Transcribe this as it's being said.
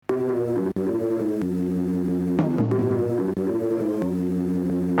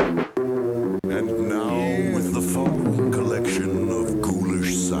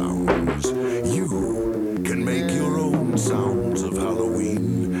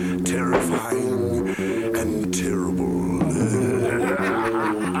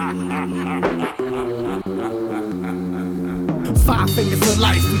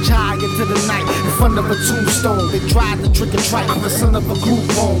life. Reach high into the night in front of a tombstone. They tried to trick and trite. I'm the son of a group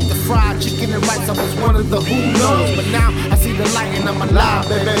home. The fried chicken and rice, I was one of the who knows. But now I see the light and I'm alive,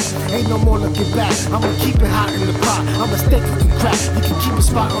 baby. Ain't no more looking back. I'ma keep it hot in the pot. I'ma steak you can crack. You can keep a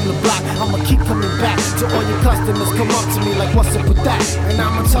spot on the block. I'ma keep coming back to all your customers. Come up to me like, what's up with that? And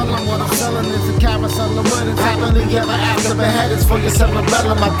I'ma tell them what I'm selling is a carousel of wood. It's happily ever after. Beheaders for your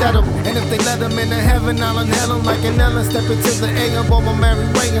cerebellum. I dead them. And if they let them into heaven, I'll inhale them like an Ellen. Step into the A up on my merry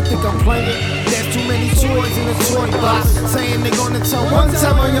way and think I'm playing. There's too many toys in the toy box. Saying they gonna tell one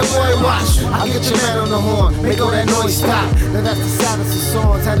time on your boy watch. I'll get your man on the horn, make all that noise stop. Now that's the saddest of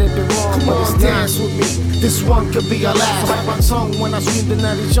songs, had it been wrong. Come on, dance with me, this one could be our last. Bite my tongue when I scream the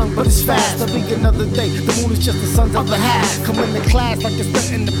night is young, but it's fast. There'll be another day, the moon is just the sun's other half. Come in the class like it's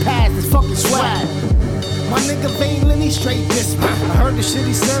stuck in the past, it's fucking swag. My nigga Vane Lenny straight diss me. I heard the shit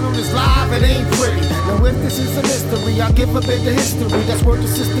he said on his live, it ain't pretty. Now if this is a mystery, I'll give a bit of history. That's worth the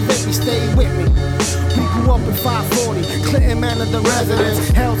sister Vicky, stay with me. We grew up in 540, Clinton Manor the residence,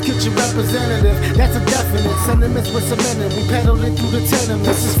 Hell's Kitchen representative, that's a definite. Sentiments were cemented, we pedaled it through the tenements.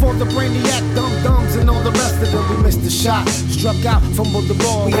 This is for the brainiac, dum-dums and all the rest of them. We missed the shot, struck out, fumbled the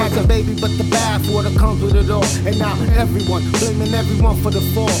ball. We had the baby, but the bathwater comes with it all. And now everyone, blaming everyone for the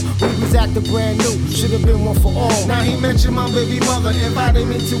fall. We was acting brand new, should've been one for all. Now he mentioned my baby mother, invited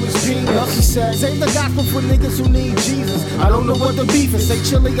me to his penis. He said, save the gospel for niggas who need Jesus. I don't know what the beef is, say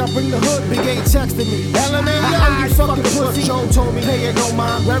chilly, I bring the hood. Big A texted me, LMAO, you fucking pussy. Joe told me, hey, it don't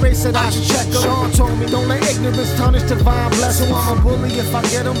mind. Ray said I should check her. Sean told me, don't let ignorance tarnish divine blessing. So I'm a bully if I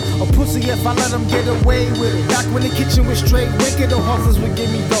get him, a pussy if I let him get away with it. Back when the kitchen was straight wicked, the hustlers would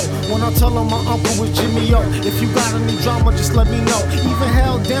give me dough. When I tell them my uncle was Jimmy O. If you got any drama, just let me know. Even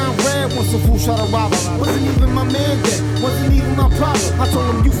held down red when some fool shot a robber. Wasn't even my man then, wasn't even my problem. I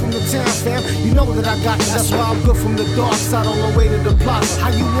told him, you from the town, fam, you know that I got you. That's why I'm good from the dark side all the way to the plaza. How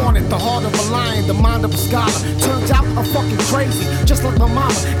you want it, the heart of a lion, the mind of a scholar. Turns out I'm fucking crazy, just like my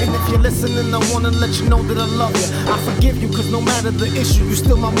mama. And if you're listening, I wanna let you know that I love you. I forgive you, cause no matter the issue, you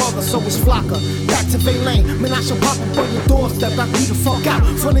still my mother, so it's Flocka. Back to Vane Lane, man, I should pop up on your doorstep, knock you the fuck out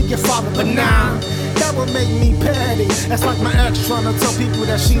in front of your father. But nah, that would make me petty. That's like my ex trying to tell people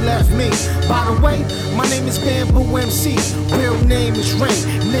that she left me. By the way, my name is Bamboo MC. Real name is Ray,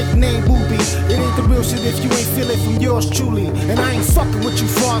 nickname Booby. It ain't the real shit if you ain't feel it from yours truly. And I ain't fucking with you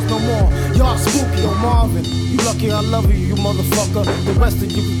frauds no more. Y'all spooky, oh Marvin. You lucky I love you, you motherfucker. The rest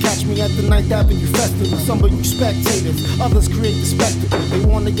of you can catch me at the 9th Avenue Festival. Some of you spectators, others create the spectacle. They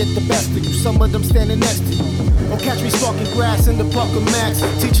wanna get the best of you, some of them standing next to you. Or catch me stalking grass in the park of Max,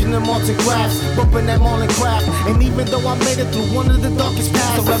 teaching them art and crafts, bumping that Marlin craft. And even though I made it through one of the darkest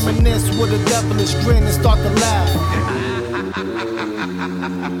paths, I reminisce with a devilish grin and start to laugh.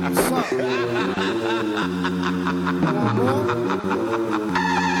 What's up? Want more?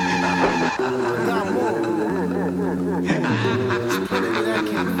 Got more. Just put it in that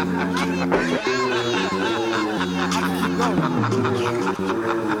can. I can keep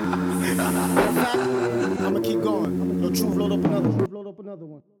going. I'ma keep going. No truth, load up another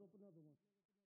one.